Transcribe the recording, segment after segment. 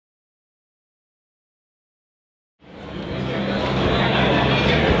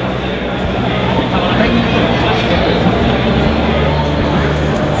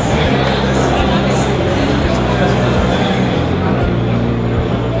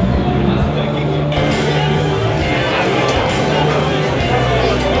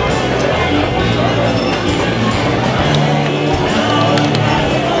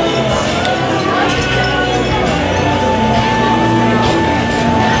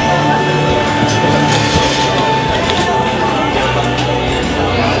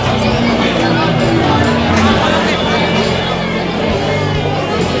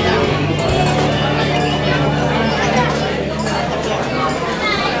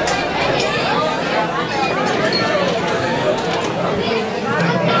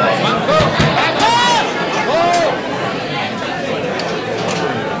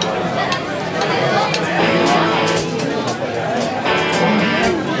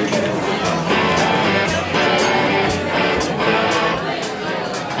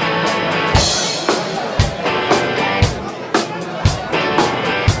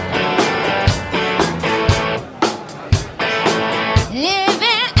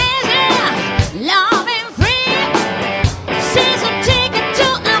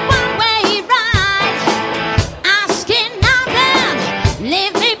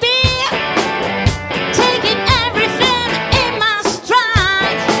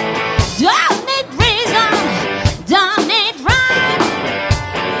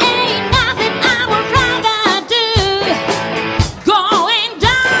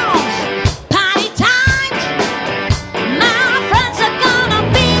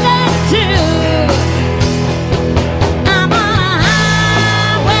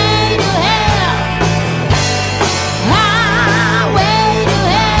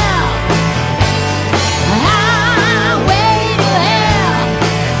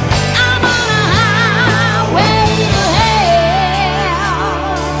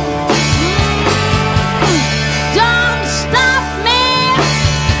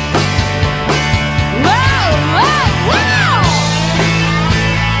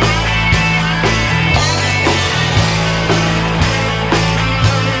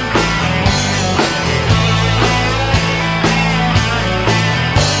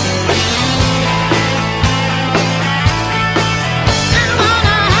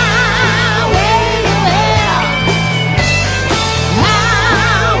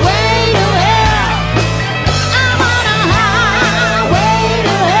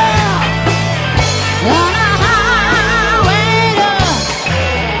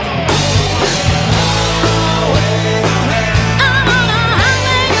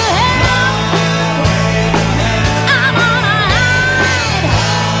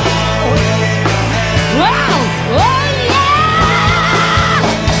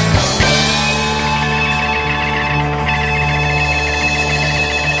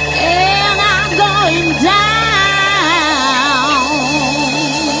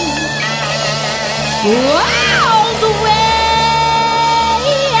all the way.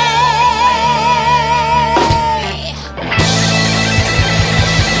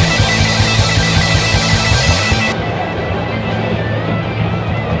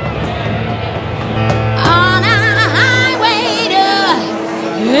 On a highway to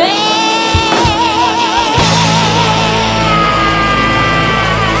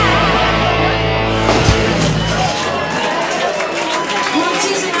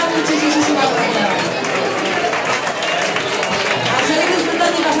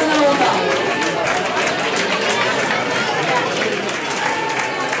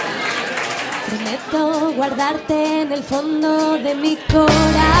prometo guardarte en el fondo de mi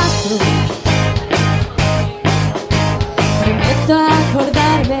corazón. Prometo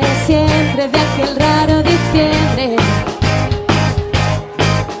acordarme siempre de aquel raro diciembre.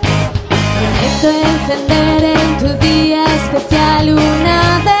 Prometo encender en tu día especial una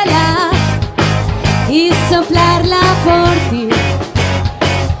vela y soplarla por ti.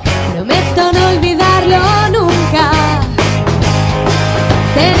 Prometo no olvidarlo nunca.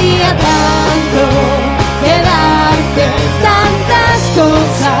 Tenía tanto que darte, tantas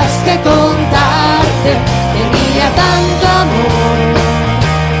cosas que contarte. Tenía tanto amor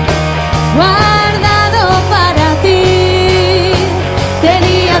guardado para ti.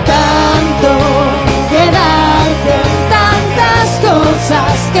 Tenía tanto que darte, tantas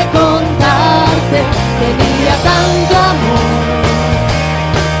cosas que contarte. Tenía tanto amor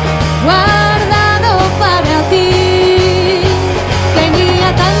guardado para ti. Tenía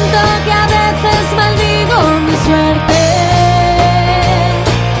tanto que a veces maldigo mi suerte,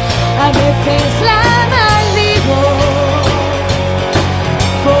 a veces la maldigo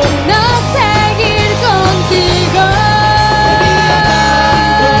por no seguir contigo.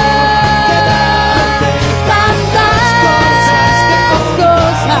 Tantas cosas, tantas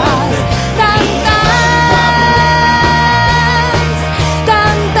cosas.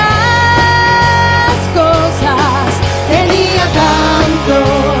 Tenía tanto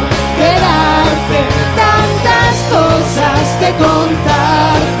que darte, tantas cosas que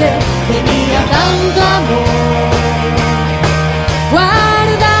contarte. Tenía tanto amor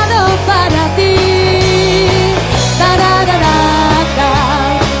guardado para ti. Tarararaca,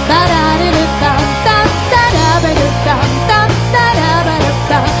 tarararatam, tam, tarabaratam, tam,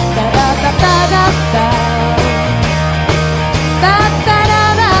 tarabaratam, taratatarata.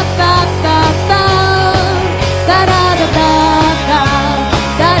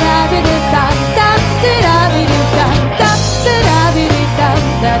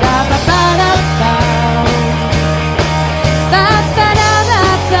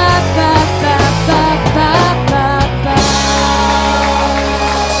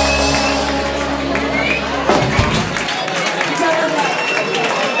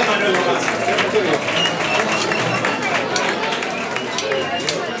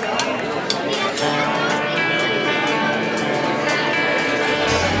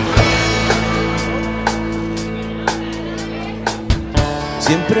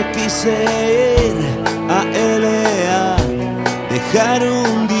 Siempre quise ir a L.A., dejar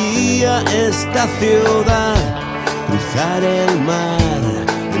un día esta ciudad, cruzar el mar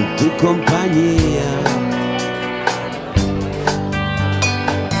en tu compañía.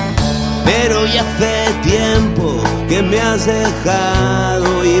 Pero ya hace tiempo que me has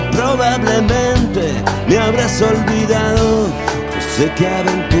dejado y probablemente me habrás olvidado. No sé qué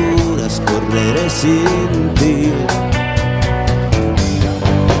aventuras correré sin ti.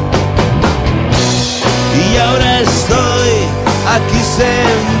 Y ahora estoy aquí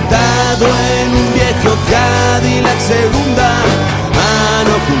sentado en un viejo Cadillac segunda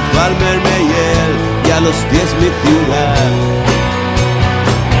mano, junto al Mermeyel y a los pies mi ciudad.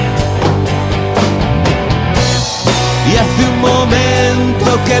 Y hace un momento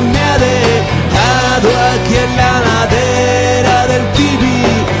que me ha dejado aquí en la ladera del Tibi.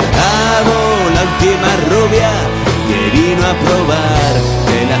 Hago la última rubia y vino a probar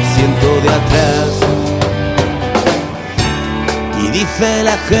el asiento de atrás. Y dice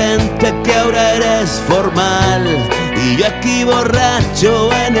la gente que ahora eres formal, y yo aquí borracho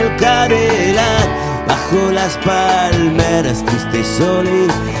en el Cadillac, bajo las palmeras, triste y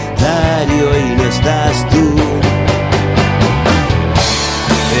solitario, y no estás tú.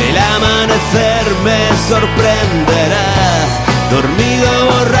 El amanecer me sorprenderá, dormido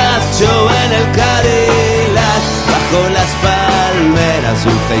borracho en el Cadillac, bajo las palmeras,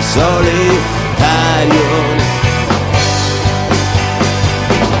 dulce y solitario.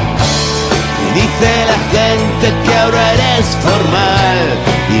 Dice la gente que ahora eres formal,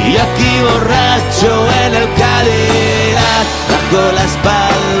 y yo aquí borracho en el Cadillac, bajo las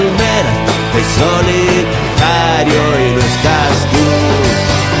palmeras, de soy solitario y no estás tú.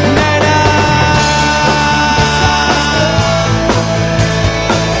 Nena,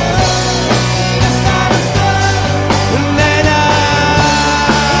 nena,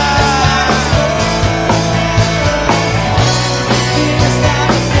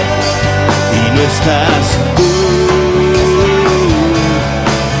 y no estás tú,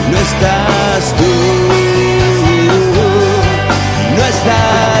 no estás tú, no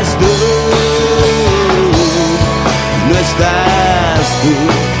estás tú, no estás tú.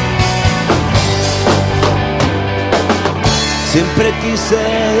 Siempre quise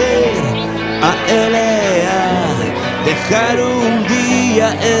ir a Elea, dejar un día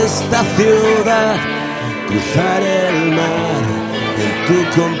esta ciudad, cruzar el mar en tu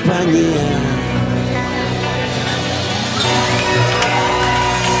compañía.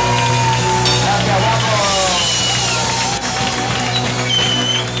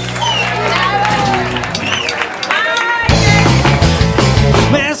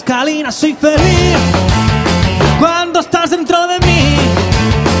 Mezcalina, soy feliz cuando estás dentro de mí.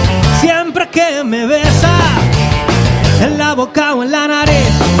 Siempre que me besas en la boca o en la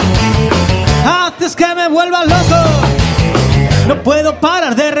nariz, haces que me vuelva loco. No puedo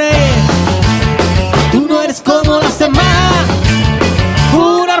parar de reír. Tú no eres como las demás,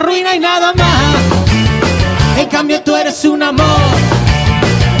 una ruina y nada más. En cambio tú eres un amor,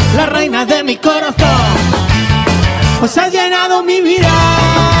 la reina de mi corazón. Pues has llenado mi vida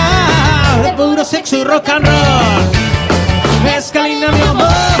de puro sexo y rock and roll. Mezcalina, mi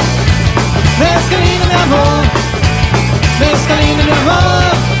amor, mezcalina, mi amor, mezcalina, mi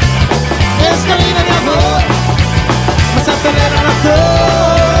amor, mezcalina, mi amor. Vas a tener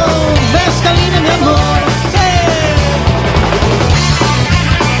razón, mezcalina, mi amor.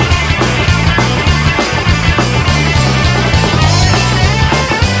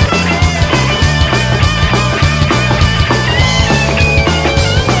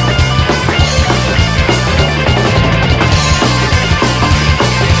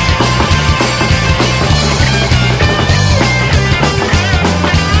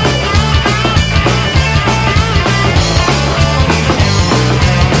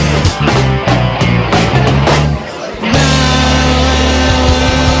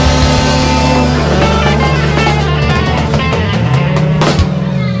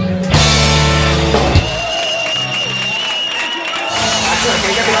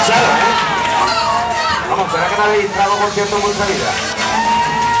 Vamos, ¿será que no habéis entrado concierto en vuestra vida?